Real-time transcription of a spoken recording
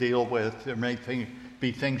deal with. There may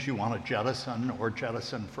be things you want to jettison or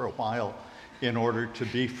jettison for a while in order to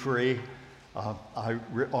be free. I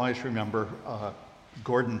always remember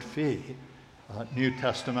Gordon Fee, a New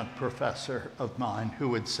Testament professor of mine, who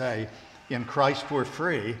would say, in Christ we're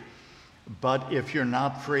free, but if you're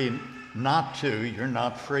not free not to, you're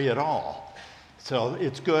not free at all. So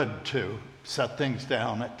it's good to set things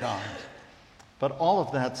down at times. But all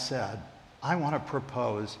of that said, I want to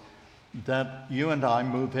propose that you and I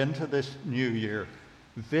move into this new year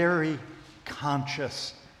very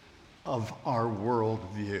conscious of our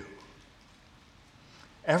worldview.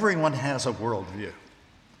 Everyone has a worldview.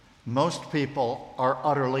 Most people are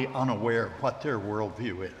utterly unaware what their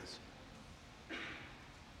worldview is.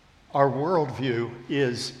 Our worldview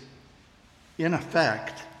is, in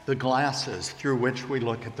effect, the glasses through which we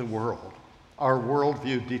look at the world. Our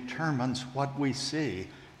worldview determines what we see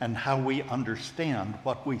and how we understand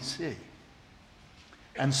what we see.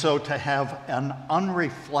 And so to have an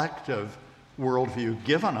unreflective worldview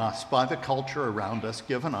given us by the culture around us,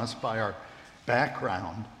 given us by our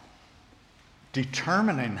background,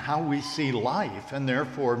 determining how we see life, and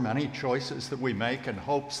therefore many choices that we make and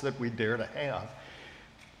hopes that we dare to have,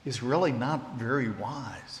 is really not very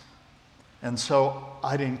wise. And so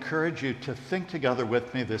I'd encourage you to think together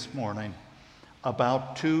with me this morning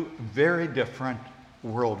about two very different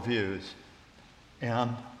worldviews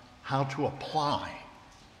and how to apply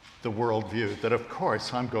the worldview that, of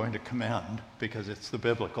course, I'm going to commend because it's the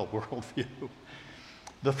biblical worldview.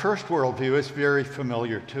 The first worldview is very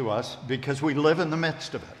familiar to us because we live in the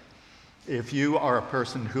midst of it. If you are a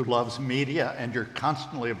person who loves media and you're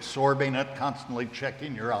constantly absorbing it, constantly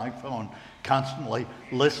checking your iPhone, constantly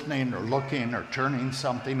listening or looking or turning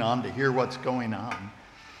something on to hear what's going on,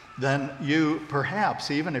 then you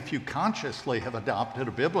perhaps, even if you consciously have adopted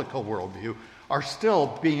a biblical worldview, are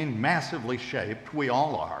still being massively shaped. We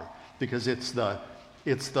all are, because it's the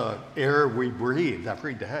air we breathe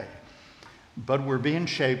every day. But we're being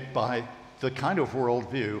shaped by the kind of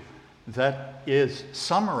worldview that is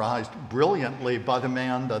summarized brilliantly by the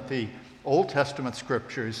man that the Old Testament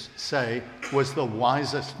scriptures say was the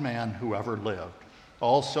wisest man who ever lived.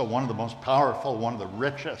 Also one of the most powerful, one of the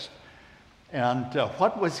richest. And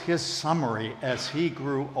what was his summary as he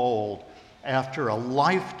grew old after a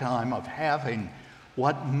lifetime of having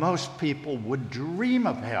what most people would dream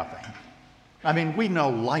of having? I mean, we know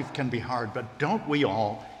life can be hard, but don't we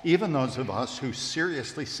all, even those of us who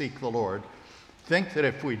seriously seek the Lord, think that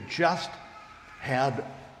if we just had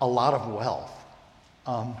a lot of wealth,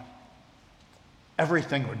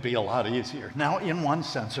 everything would be a lot easier? Now, in one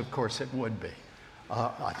sense, of course, it would be.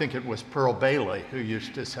 I think it was Pearl Bailey who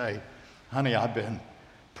used to say, honey, I've been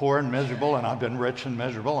poor and miserable, and I've been rich and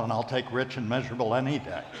miserable, and I'll take rich and miserable any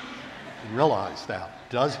day. Realize that.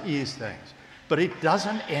 Does ease things. But it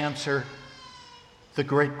doesn't answer the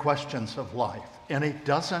great questions of life, and it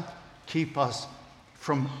doesn't keep us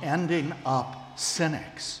from ending up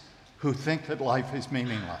cynics who think that life is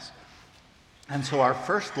meaningless. And so our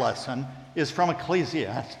first lesson is from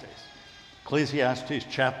Ecclesiastes. Ecclesiastes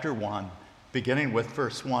chapter 1, beginning with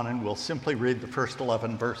verse 1, and we'll simply read the first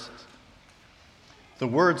 11 verses. The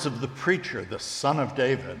words of the preacher, the son of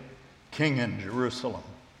David, king in Jerusalem.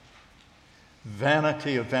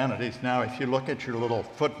 Vanity of vanities. Now, if you look at your little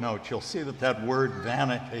footnote, you'll see that that word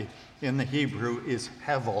vanity in the Hebrew is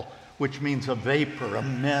hevel, which means a vapor, a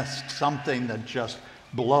mist, something that just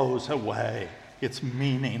blows away. It's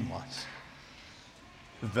meaningless.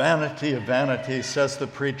 Vanity of vanities, says the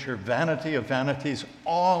preacher, vanity of vanities,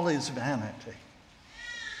 all is vanity.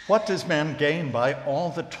 What does man gain by all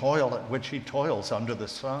the toil at which he toils under the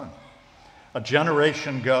sun? A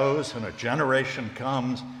generation goes and a generation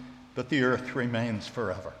comes, but the earth remains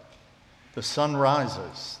forever. The sun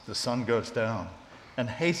rises, the sun goes down, and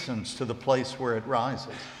hastens to the place where it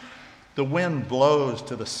rises. The wind blows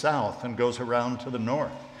to the south and goes around to the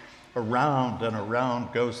north. Around and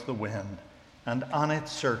around goes the wind, and on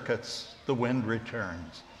its circuits the wind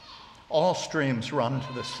returns. All streams run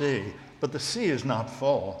to the sea, but the sea is not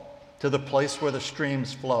full. To the place where the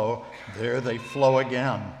streams flow, there they flow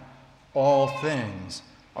again. All things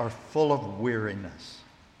are full of weariness.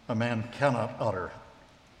 A man cannot utter it.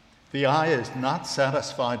 The eye is not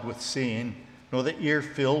satisfied with seeing, nor the ear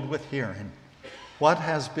filled with hearing. What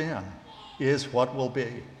has been is what will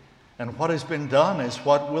be, and what has been done is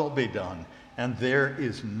what will be done, and there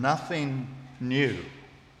is nothing new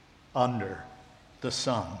under the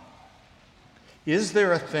sun. Is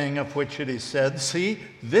there a thing of which it is said, see,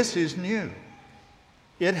 this is new?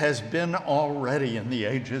 It has been already in the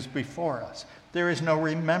ages before us. There is no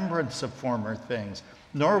remembrance of former things,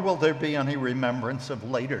 nor will there be any remembrance of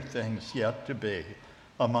later things yet to be.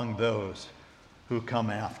 among those who come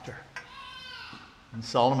after. And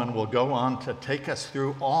Solomon will go on to take us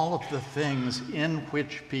through all of the things in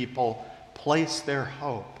which people place their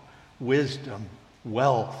hope: wisdom,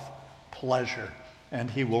 wealth, pleasure. And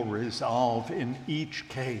he will resolve in each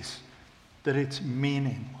case that it's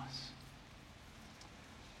meaningless.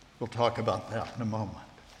 We'll talk about that in a moment.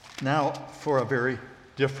 Now, for a very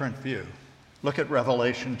different view, look at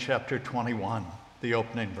Revelation chapter 21, the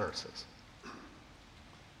opening verses.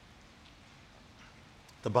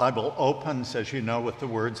 The Bible opens, as you know, with the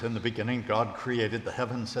words, "In the beginning, God created the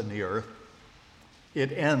heavens and the earth."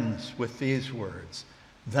 It ends with these words,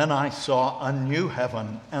 "Then I saw a new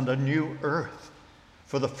heaven and a new earth.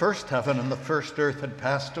 For the first heaven and the first earth had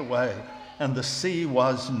passed away, and the sea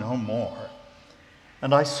was no more.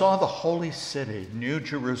 And I saw the holy city, New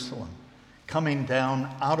Jerusalem, coming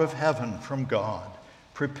down out of heaven from God,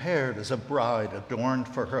 prepared as a bride adorned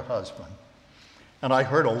for her husband. And I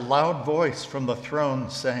heard a loud voice from the throne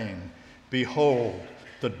saying, 'Behold,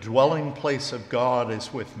 the dwelling place of God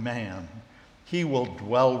is with man. He will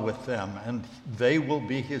dwell with them, and they will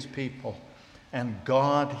be his people. And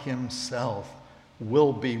God himself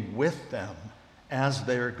will be with them as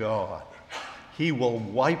their God. He will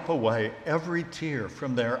wipe away every tear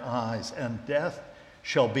from their eyes, and death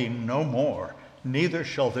shall be no more. Neither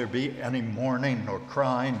shall there be any mourning, nor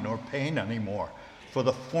crying, nor pain anymore. For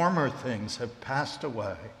the former things have passed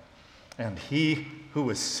away.' And he who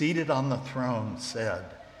was seated on the throne said,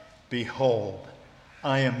 'Behold,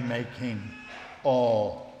 I am making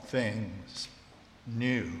all things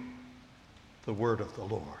new.'" The word of the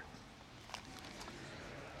Lord.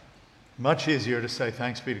 Much easier to say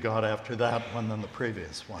thanks be to God after that one than the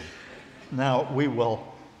previous one. Now, we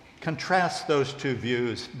will contrast those two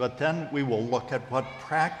views, but then we will look at what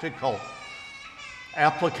practical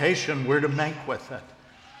application we're to make with it,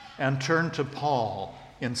 and turn to Paul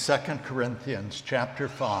in 2 Corinthians chapter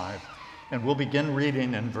 5, and we'll begin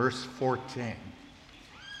reading in verse 14.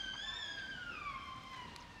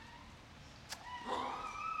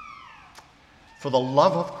 "For the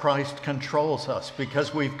love of Christ controls us,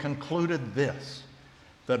 because we've concluded this,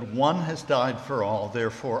 that one has died for all,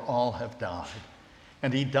 therefore all have died.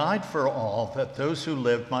 And he died for all, that those who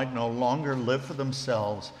live might no longer live for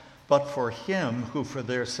themselves, but for him who for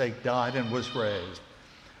their sake died and was raised.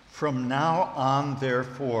 From now on,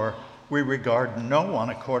 therefore, we regard no one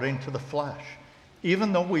according to the flesh.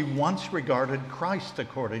 Even though we once regarded Christ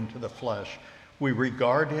according to the flesh, we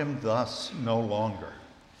regard him thus no longer.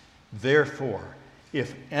 Therefore,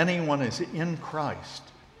 if anyone is in Christ,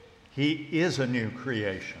 he is a new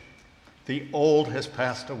creation. The old has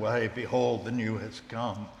passed away, behold, the new has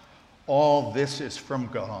come. All this is from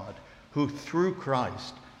God, who through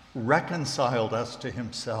Christ reconciled us to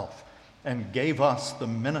himself and gave us the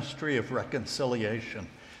ministry of reconciliation.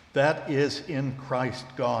 That is, in Christ,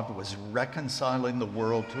 God was reconciling the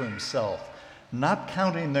world to himself, not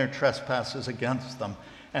counting their trespasses against them,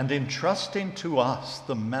 and entrusting to us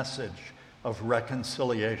the message of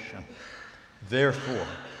reconciliation. Therefore,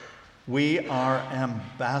 we are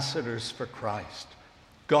ambassadors for Christ,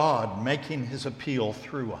 God making his appeal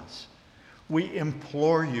through us. We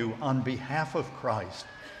implore you on behalf of Christ,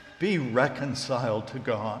 be reconciled to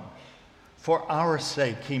God. For our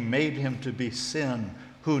sake he made him to be sin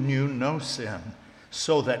who knew no sin,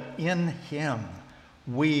 so that in him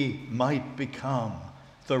we might become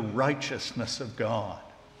the righteousness of God.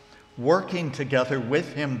 Working together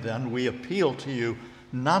with him, then, we appeal to you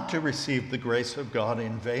not to receive the grace of God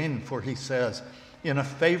in vain, for he says, 'In a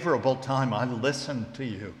favorable time I listened to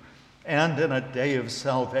you, and in a day of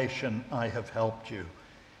salvation I have helped you.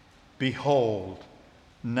 Behold,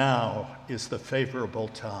 now is the favorable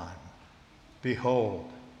time. Behold,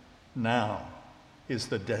 now is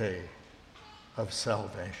the day of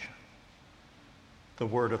salvation.'" The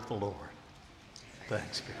word of the Lord.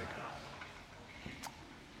 Thanks be to God.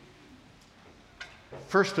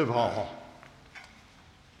 First of all,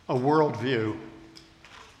 a worldview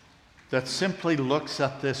that simply looks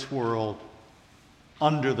at this world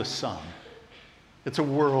under the sun. It's a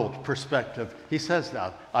world perspective. He says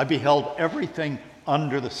that. "I beheld everything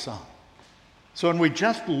under the sun." So when we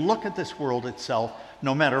just look at this world itself,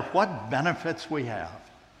 no matter what benefits we have,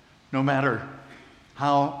 no matter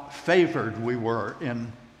how favored we were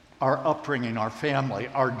in our upbringing, our family,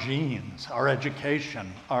 our genes, our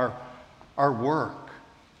education, our work,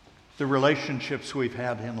 the relationships we've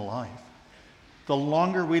had in life, the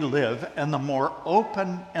longer we live and the more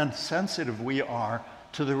open and sensitive we are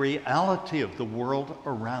to the reality of the world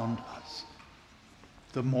around us,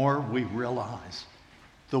 the more we realize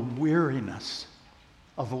the weariness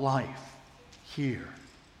of life here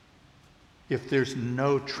if there's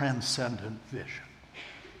no transcendent vision.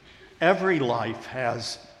 Every life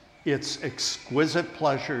has its exquisite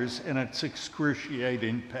pleasures and its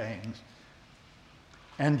excruciating pains.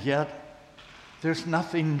 And yet, there's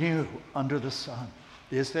nothing new under the sun,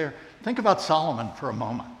 is there? Think about Solomon for a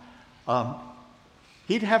moment.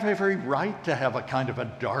 He'd have every right to have a kind of a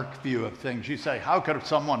dark view of things. You say, how could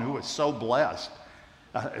someone who was so blessed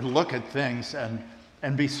look at things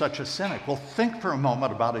and be such a cynic? Well, think for a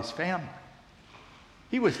moment about his family.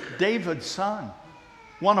 He was David's son,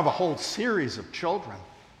 one of a whole series of children.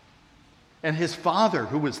 And his father,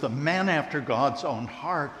 who was the man after God's own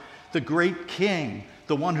heart, the great king,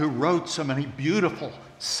 the one who wrote so many beautiful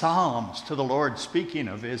psalms to the Lord, speaking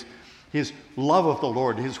of his love of the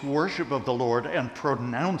Lord, his worship of the Lord, and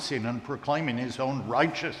pronouncing and proclaiming his own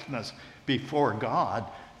righteousness before God.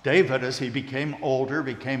 David, as he became older,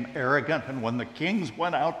 became arrogant, and when the kings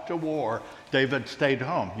went out to war, David stayed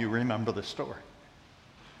home. You remember the story.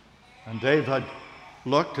 And David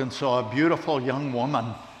looked and saw a beautiful young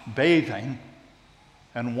woman bathing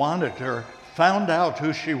and wanted her, found out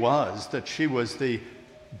who she was, that she was the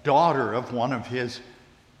daughter of one of his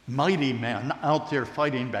mighty men out there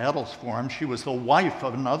fighting battles for him. She was the wife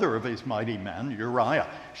of another of his mighty men, Uriah.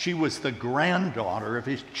 She was the granddaughter of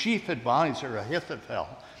his chief advisor, Ahithophel.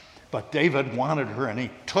 But David wanted her, and he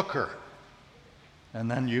took her. And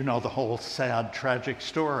then you know the whole sad, tragic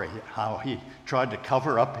story, how he tried to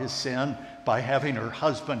cover up his sin by having her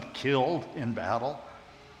husband killed in battle.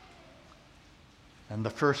 And the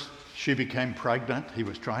first, she became pregnant. He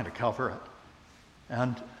was trying to cover it.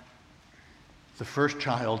 And the first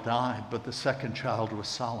child died, but the second child was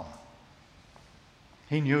Solomon.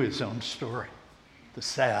 He knew his own story, the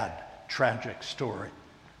sad, tragic story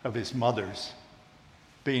of his mother's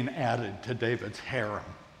being added to David's harem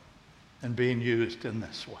and being used in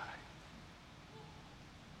this way.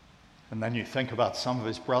 And then you think about some of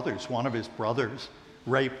his brothers. One of his brothers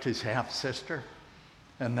raped his half-sister,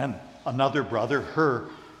 and then another brother, her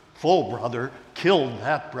full brother, killed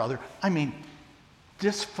that brother. I mean,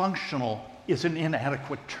 dysfunctional is an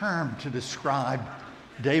inadequate term to describe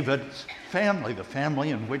David's family, the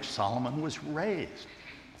family in which Solomon was raised.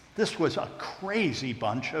 This was a crazy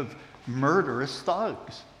bunch of murderous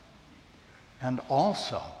thugs. And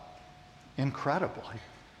also, incredibly,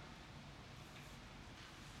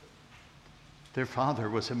 their father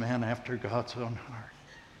was a man after God's own heart.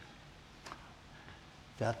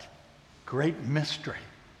 That great mystery,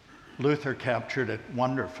 Luther captured it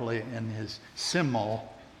wonderfully in his Symbol,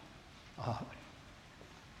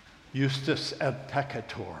 Justus et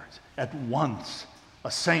Peccators, at once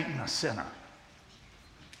a saint and a sinner.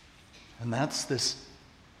 And that's this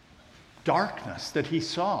darkness that he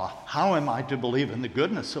saw. How am I to believe in the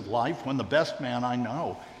goodness of life when the best man I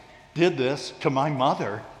know did this to my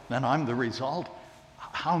mother, then I'm the result?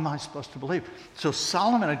 How am I supposed to believe? So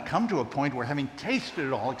Solomon had come to a point where, having tasted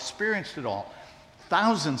it all, experienced it all,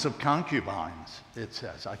 thousands of concubines, it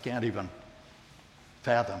says, I can't even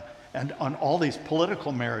fathom. And on all these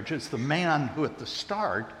political marriages, the man who at the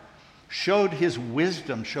start showed his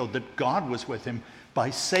wisdom, showed that God was with him by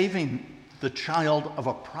saving the child of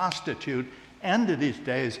a prostitute, ended his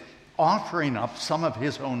days offering up some of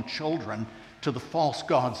his own children to the false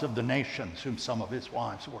gods of the nations whom some of his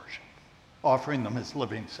wives worshiped, offering them as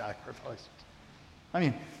living sacrifices. I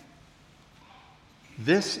mean,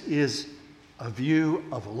 this is a view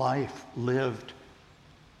of life lived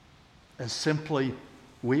as simply,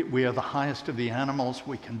 we are the highest of the animals,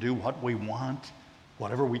 we can do what we want,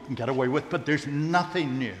 whatever we can get away with, but there's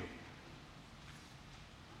nothing new.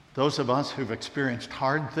 Those of us who've experienced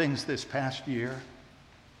hard things this past year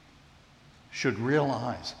should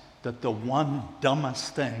realize that the one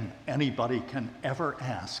dumbest thing anybody can ever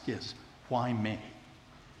ask is, why me?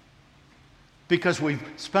 Because we've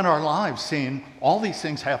spent our lives seeing all these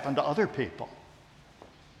things happen to other people.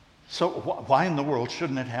 So why in the world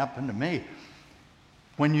shouldn't it happen to me?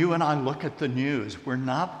 When you and I look at the news, we're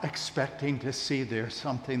not expecting to see there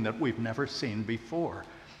something that we've never seen before.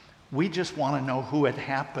 We just want to know who it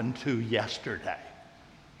happened to yesterday.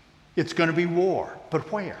 It's going to be war, but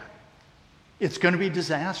where? It's going to be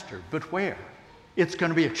disaster, but where? It's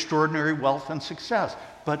going to be extraordinary wealth and success,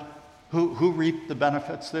 but who reaped the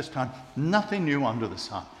benefits this time? Nothing new under the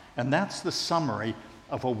sun. And that's the summary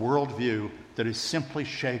of a worldview that is simply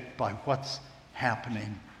shaped by what's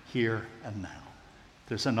happening here and now.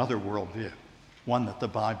 There's another worldview, one that the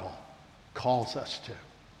Bible calls us to.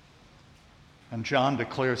 And John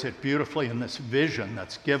declares it beautifully in this vision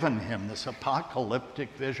that's given him, this apocalyptic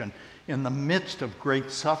vision, in the midst of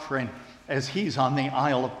great suffering, as he's on the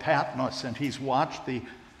Isle of Patmos and he's watched the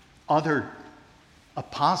other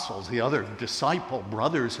apostles, the other disciple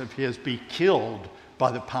brothers of his, be killed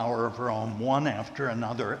by the power of Rome, one after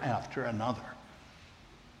another after another.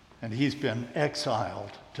 And he's been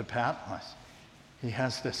exiled to Patmos. He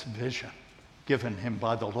has this vision given him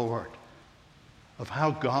by the Lord of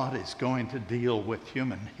how God is going to deal with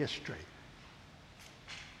human history.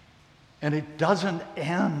 And it doesn't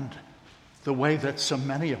end the way that so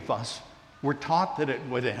many of us were taught that it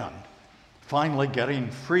would end. Finally getting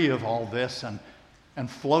free of all this and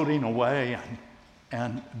floating away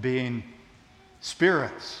and being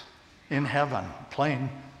spirits in heaven, playing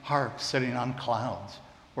harps, sitting on clouds,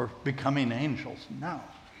 or becoming angels. No.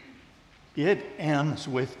 It ends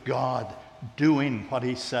with God doing what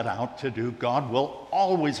he set out to do. God will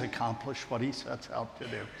always accomplish what he sets out to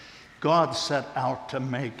do. God set out to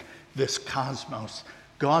make this cosmos.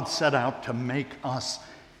 God set out to make us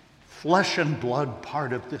flesh and blood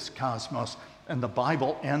part of this cosmos. And the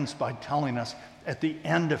Bible ends by telling us at the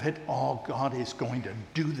end of it all, God is going to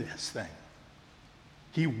do this thing.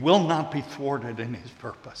 He will not be thwarted in his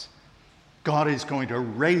purpose. God is going to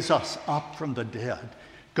raise us up from the dead.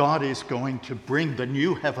 God is going to bring the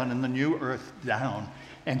new heaven and the new earth down,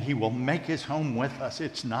 and he will make his home with us.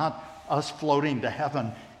 It's not us floating to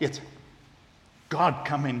heaven. It's God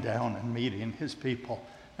coming down and meeting his people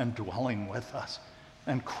and dwelling with us.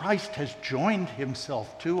 And Christ has joined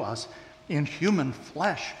himself to us in human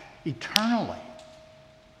flesh eternally,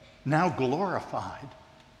 now glorified,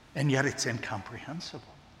 and yet it's incomprehensible.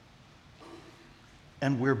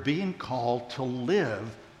 And we're being called to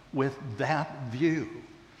live with that view.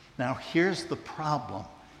 Now, here's the problem.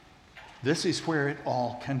 This is where it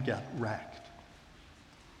all can get wrecked.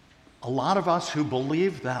 A lot of us who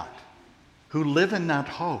believe that, who live in that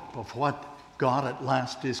hope of what God at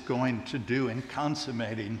last is going to do in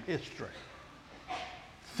consummating history,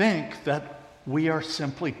 think that we are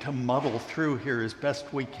simply to muddle through here as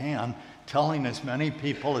best we can, telling as many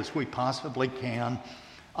people as we possibly can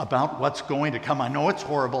about what's going to come. I know it's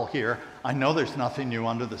horrible here. I know there's nothing new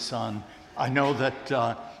under the sun. I know that,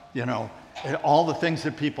 all the things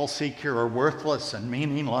that people seek here are worthless and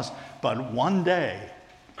meaningless, but one day,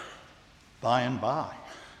 by and by.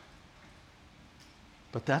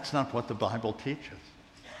 But that's not what the Bible teaches.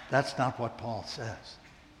 That's not what Paul says.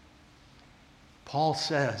 Paul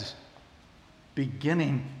says,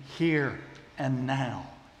 beginning here and now,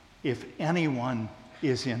 if anyone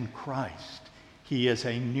is in Christ, he is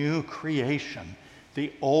a new creation.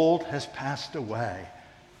 The old has passed away.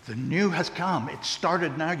 The new has come. It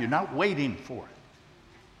started now. You're not waiting for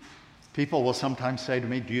it. People will sometimes say to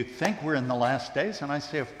me, do you think we're in the last days? And I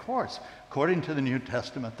say, of course. According to the New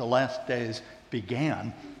Testament, the last days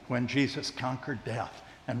began when Jesus conquered death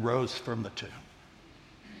and rose from the tomb.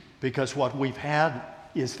 Because what we've had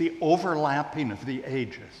is the overlapping of the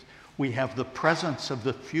ages. We have the presence of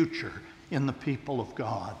the future in the people of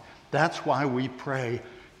God. That's why we pray,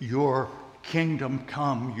 your kingdom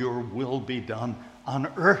come, your will be done on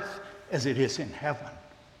earth as it is in heaven.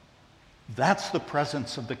 That's the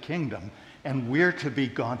presence of the kingdom, and we're to be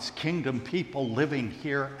God's kingdom people living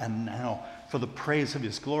here and now for the praise of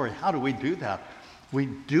his glory. How do we do that? We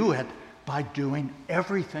do it by doing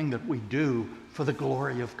everything that we do for the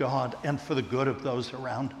glory of God and for the good of those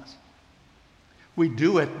around us. We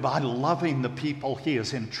do it by loving the people he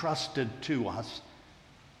has entrusted to us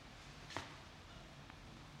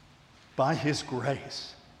by his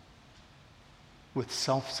grace with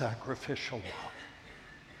self-sacrificial love.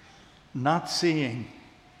 Not seeing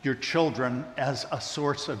your children as a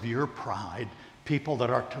source of your pride, people that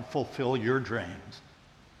are to fulfill your dreams,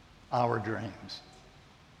 our dreams.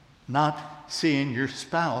 Not seeing your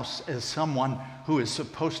spouse as someone who is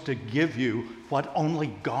supposed to give you what only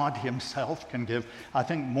God himself can give. I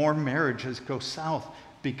think more marriages go south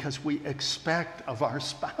because we expect of our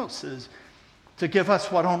spouses to give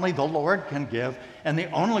us what only the Lord can give. And the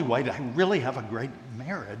only way to really have a great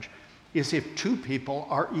marriage is if two people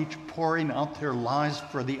are each pouring out their lives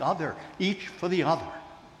for the other, each for the other.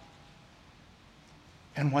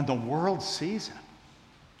 And when the world sees it,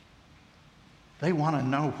 they want to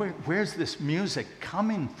know, where's this music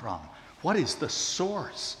coming from? What is the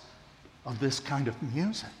source of this kind of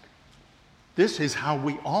music? This is how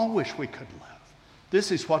we all wish we could live.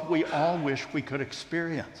 This is what we all wish we could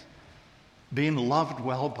experience. Being loved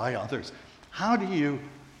well by others. How do you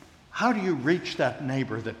reach that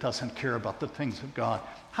neighbor that doesn't care about the things of God?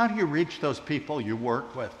 How do you reach those people you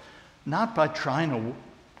work with? Not by trying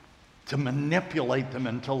to manipulate them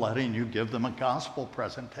into letting you give them a gospel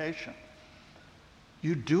presentation.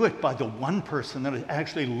 You do it by the one person that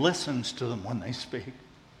actually listens to them when they speak,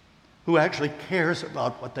 who actually cares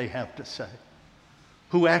about what they have to say,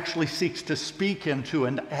 who actually seeks to speak into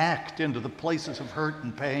and act into the places of hurt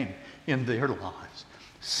and pain in their lives,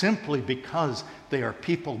 simply because they are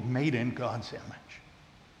people made in God's image.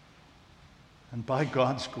 And by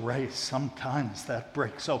God's grace, sometimes that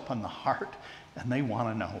breaks open the heart, and they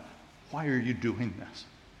want to know, why are you doing this?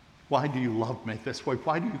 Why do you love me this way?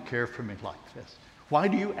 Why do you care for me like this? Why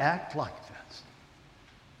do you act like this?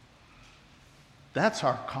 That's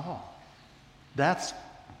our call. That's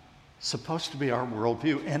supposed to be our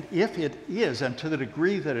worldview. And if it is, and to the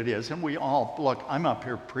degree that it is, and we all, look, I'm up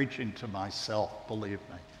here preaching to myself, believe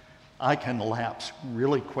me. I can lapse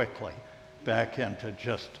really quickly back into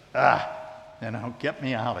just, get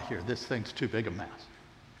me out of here. This thing's too big a mess.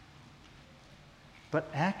 But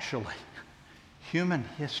actually, human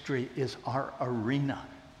history is our arena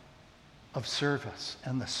of service,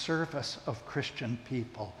 and the service of Christian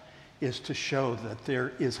people is to show that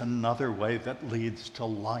there is another way that leads to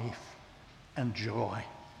life and joy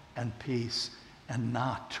and peace, and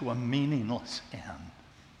not to a meaningless end.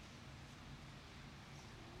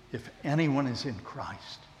 If anyone is in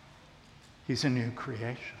Christ, he's a new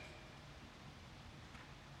creation.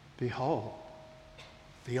 Behold,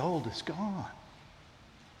 the old is gone.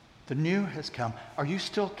 The new has come. Are you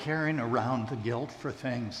still carrying around the guilt for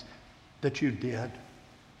things that you did,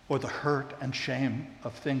 or the hurt and shame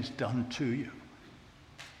of things done to you?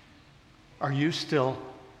 Are you still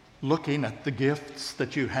looking at the gifts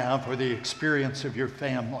that you have, or the experience of your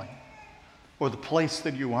family, or the place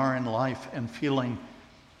that you are in life, and feeling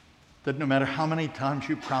that no matter how many times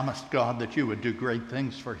you promised God that you would do great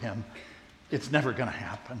things for him, it's never going to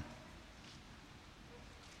happen?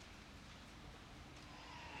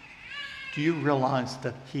 Do you realize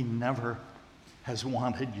that he never has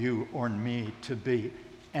wanted you or me to be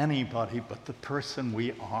anybody but the person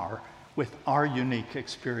we are, with our unique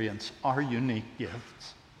experience, our unique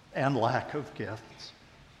gifts and lack of gifts,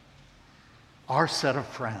 our set of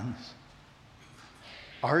friends,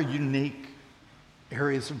 our unique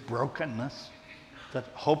areas of brokenness that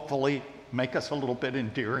hopefully make us a little bit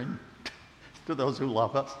endearing to those who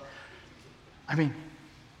love us? I mean,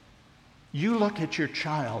 you look at your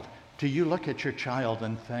child. Do you look at your child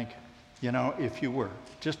and think, if you were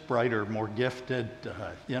just brighter, more gifted,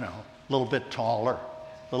 a little bit taller,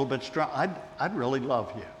 a little bit strong, I'd really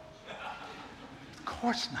love you? Of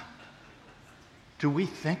course not. Do we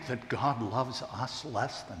think that God loves us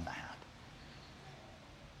less than that?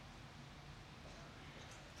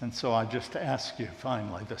 And so I just ask you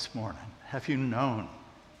finally this morning, have you known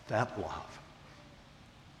that love?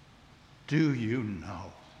 Do you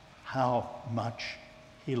know how much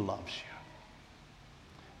he loves you?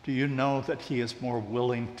 Do you know that he is more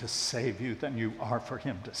willing to save you than you are for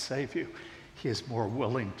him to save you? He is more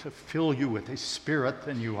willing to fill you with his Spirit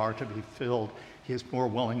than you are to be filled. He is more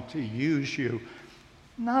willing to use you.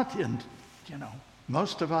 Not in,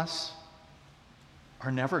 most of us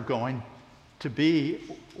are never going to be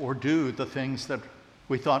or do the things that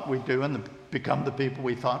we thought we'd do and become the people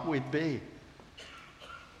we thought we'd be.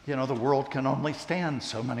 The world can only stand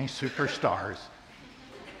so many superstars.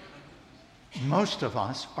 Most of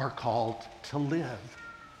us are called to live.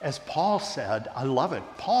 As Paul said, I love it,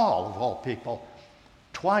 Paul of all people,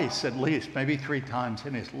 twice at least, maybe 3 times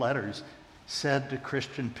in his letters, said to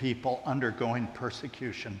Christian people undergoing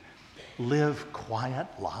persecution, live quiet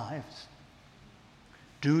lives.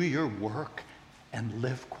 Do your work and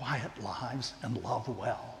live quiet lives and love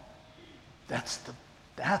well. That's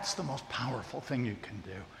the most powerful thing you can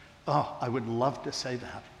do. Oh, I would love to say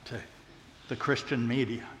that to the Christian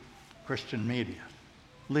media.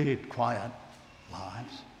 Lead quiet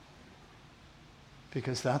lives,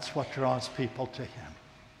 because that's what draws people to him.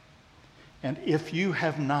 And if you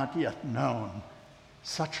have not yet known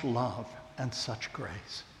such love and such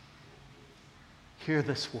grace, hear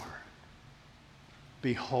this word.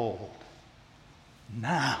 Behold,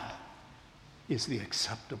 now is the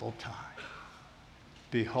acceptable time.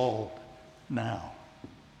 Behold, now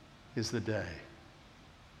is the day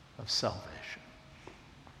of salvation.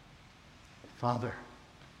 Father,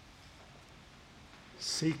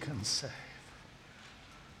 seek and save.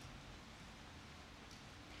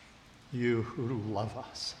 You who love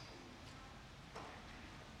us,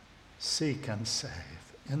 seek and save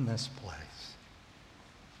in this place,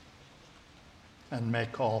 and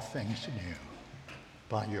make all things new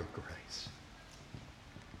by your grace.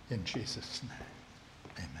 In Jesus'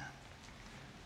 name, amen.